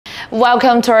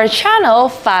Welcome to our channel,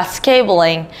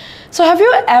 FASTCABLING. So have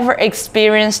you ever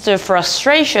experienced the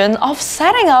frustration of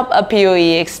setting up a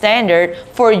PoE extender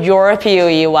for your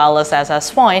PoE Wireless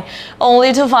Access Point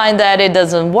only to find that it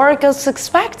doesn't work as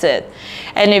expected?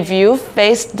 And if you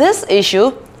face this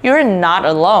issue, you're not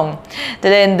alone.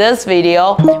 Today in this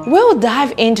video, we'll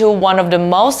dive into one of the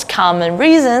most common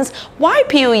reasons why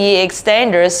PoE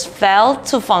extenders fail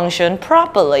to function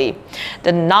properly: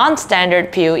 the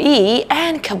non-standard PoE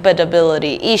and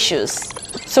compatibility issues.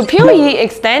 So PoE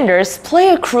extenders play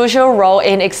a crucial role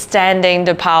in extending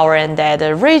the power and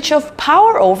data reach of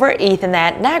Power over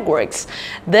Ethernet networks.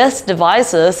 These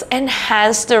devices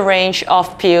enhance the range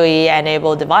of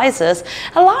PoE-enabled devices,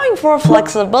 allowing for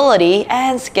flexibility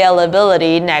and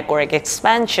scalability network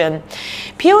expansion.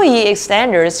 PoE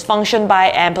extenders function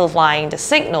by amplifying the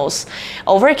signals,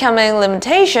 overcoming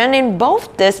limitation in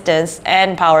both distance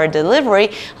and power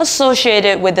delivery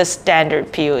associated with the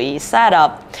standard PoE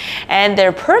setup. And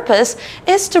their purpose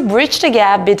is to bridge the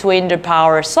gap between the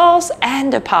power source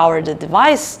and the power of the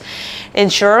device,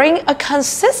 ensuring a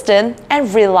consistent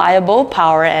and reliable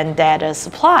power and data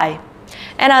supply.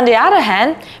 And on the other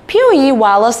hand, PoE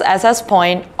Wireless Access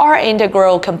Point are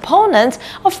integral components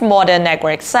of modern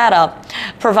network setup,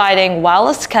 providing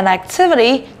wireless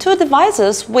connectivity to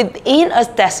devices within a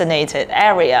designated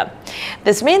area.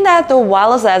 This means that the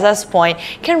wireless access point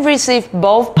can receive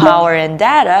both power and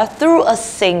data through a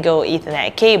single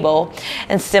Ethernet cable,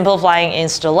 and simplifying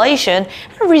installation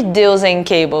and reducing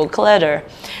cable clutter.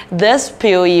 This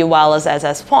PoE Wireless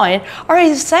Access Point are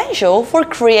essential for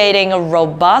creating a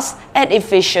robust and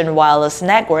efficient wireless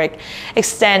network,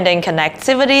 extending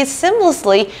connectivity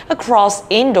seamlessly across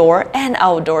indoor and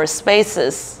outdoor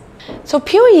spaces. So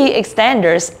PoE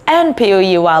extenders and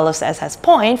PoE Wireless Access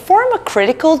Point form a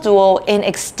critical duo in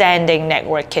extending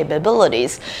network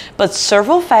capabilities, but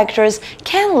several factors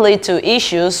can lead to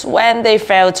issues when they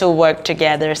fail to work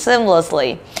together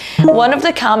seamlessly. One of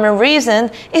the common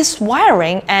reasons is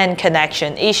wiring and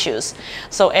connection issues.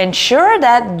 So ensure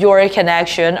that your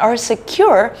connections are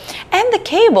secure and the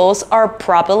cables are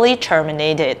properly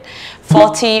terminated.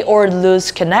 Faulty or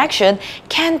loose connection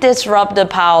can disrupt the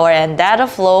power and data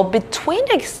flow between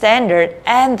the extender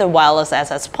and the wireless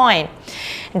access point.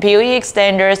 And PoE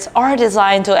extenders are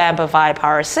designed to amplify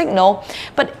power signal,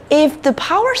 but if the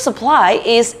power supply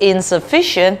is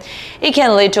insufficient, it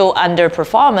can lead to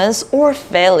underperformance or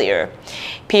failure.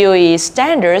 PoE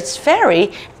standards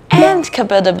vary, and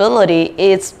compatibility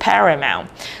is paramount.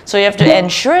 So you have to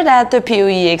ensure that the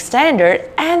PoE extender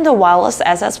and the wireless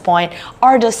access point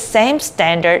are the same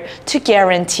standard to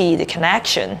guarantee the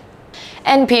connection.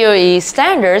 And PoE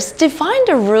standards define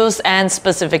the rules and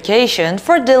specifications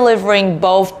for delivering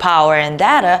both power and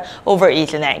data over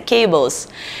Ethernet cables.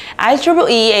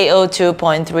 IEEE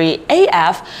 802.3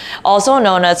 AF, also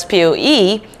known as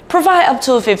PoE, provide up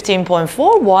to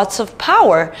 15.4 watts of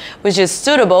power, which is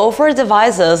suitable for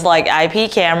devices like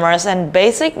IP cameras and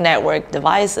basic network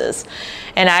devices.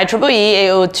 And IEEE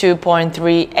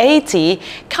 802.3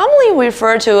 AT, commonly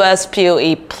referred to as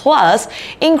PoE Plus,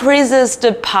 increases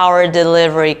the power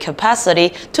delivery capacity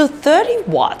to 30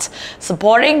 watts,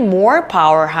 supporting more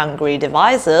power-hungry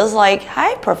devices like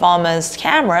high-performance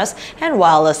cameras and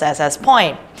wireless access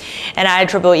point. And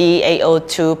IEEE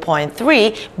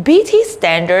 802.3 BT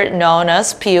standard, known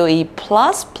as PoE++,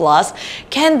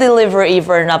 can deliver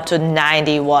even up to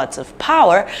 90 watts of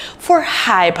power for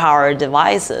high-power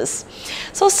devices.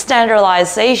 So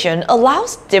standardization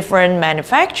allows different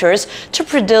manufacturers to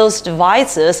produce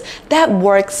devices that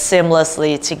work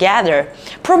seamlessly together,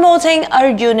 promoting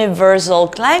a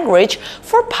universal language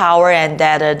for power and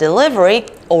data delivery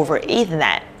over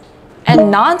Ethernet.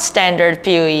 And non-standard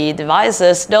PoE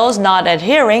devices, those not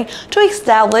adhering to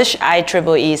established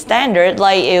IEEE standard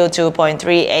like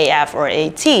 802.3 AF or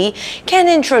AT, can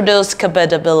introduce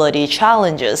compatibility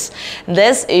challenges.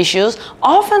 These issues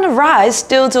often arise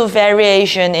due to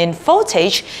variation in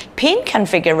voltage, pin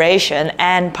configuration,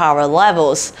 and power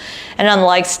levels. And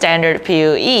unlike standard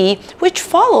PoE, which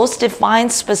follows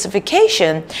defined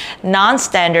specification,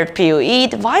 non-standard PoE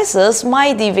devices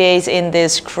might deviate in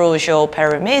these crucial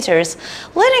parameters,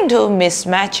 leading to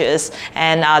mismatches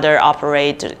and other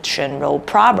operational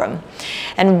problems.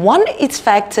 And one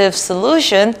effective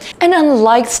solution, and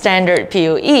unlike standard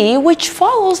PoE, which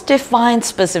follows defined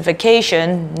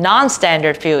specification,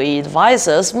 non-standard PoE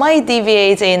devices might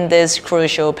deviate in these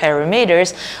crucial parameters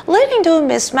parameters, leading to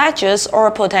mismatches or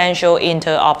potential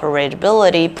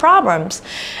interoperability problems.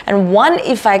 And one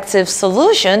effective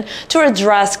solution to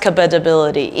address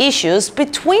compatibility issues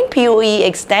between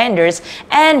PoE Standards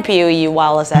and PoE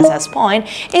Wireless Access Point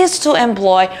is to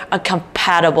employ a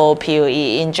compatible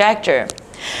PoE injector.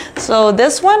 So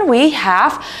this one we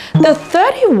have the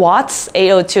 30 watts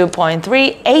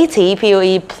 802.3 AT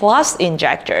PoE Plus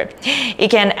injector. It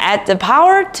can add the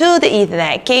power to the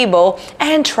Ethernet cable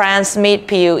and transmit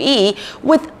PoE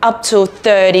with up to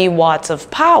 30 watts of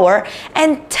power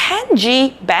and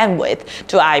 10G bandwidth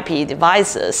to IP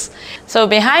devices. So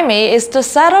behind me is the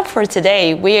setup for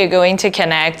today. We are going to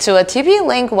connect to a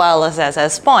TP-Link wireless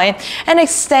access point and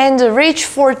extend the reach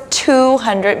for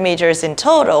 200 meters in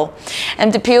total.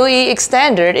 And the PoE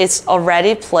extender is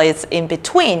already placed in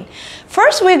between.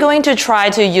 First, we're going to try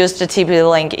to use the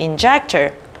TP-Link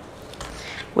injector.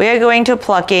 We are going to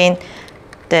plug in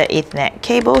the Ethernet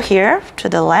cable here to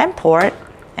the LAN port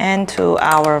and to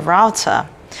our router.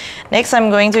 Next, I'm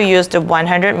going to use the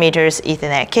 100 meters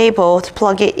Ethernet cable to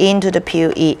plug it into the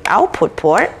PoE output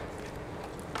port.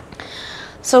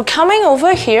 So coming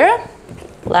over here,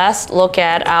 let's look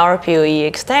at our PoE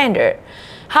extender.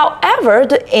 However,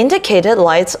 the indicated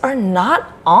lights are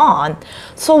not on.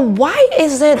 So why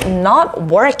is it not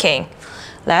working?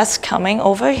 Let's coming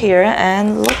over here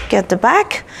and look at the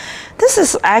back. This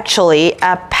is actually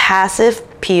a passive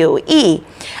PoE.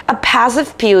 A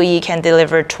passive PoE can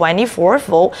deliver 24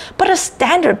 volt, but a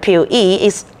standard PoE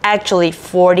is actually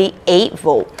 48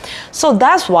 volt. So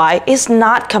that's why it's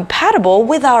not compatible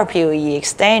with our PoE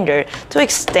extender to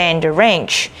extend the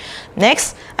range.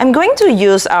 Next, I'm going to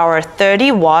use our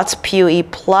 30 watts PoE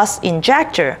Plus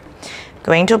injector.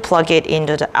 Going to plug it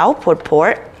into the output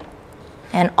port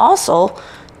and also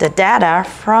the data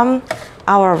from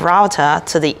our router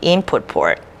to the input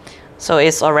port. So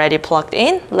it's already plugged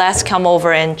in. Let's come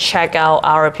over and check out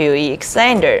our PoE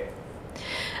extender.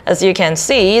 As you can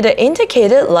see, the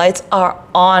indicated lights are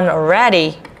on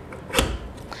already.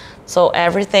 So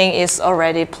everything is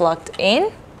already plugged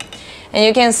in. And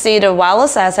you can see the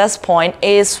wireless access point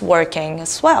is working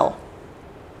as well.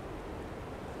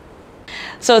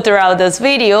 So throughout this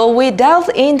video, we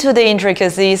delved into the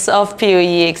intricacies of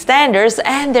PoE extenders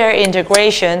and their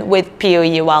integration with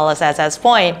PoE Wireless Access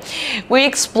Point. We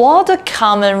explored the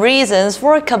common reasons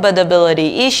for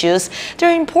compatibility issues, the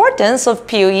importance of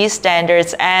PoE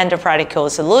standards, and the practical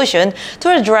solution to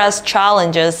address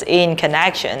challenges in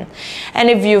connection. And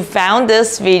if you found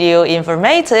this video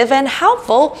informative and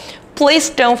helpful,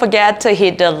 please don't forget to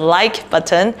hit the like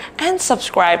button and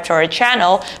subscribe to our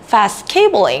channel,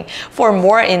 FASTCABLING, for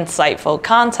more insightful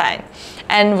content.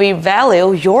 And we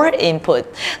value your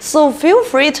input, so feel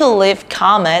free to leave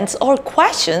comments or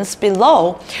questions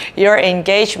below. Your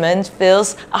engagement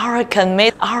fuels our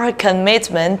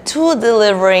commitment to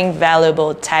delivering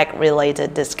valuable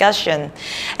tech-related discussion.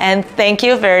 And thank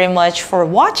you very much for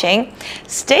watching.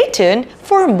 Stay tuned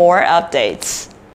for more updates.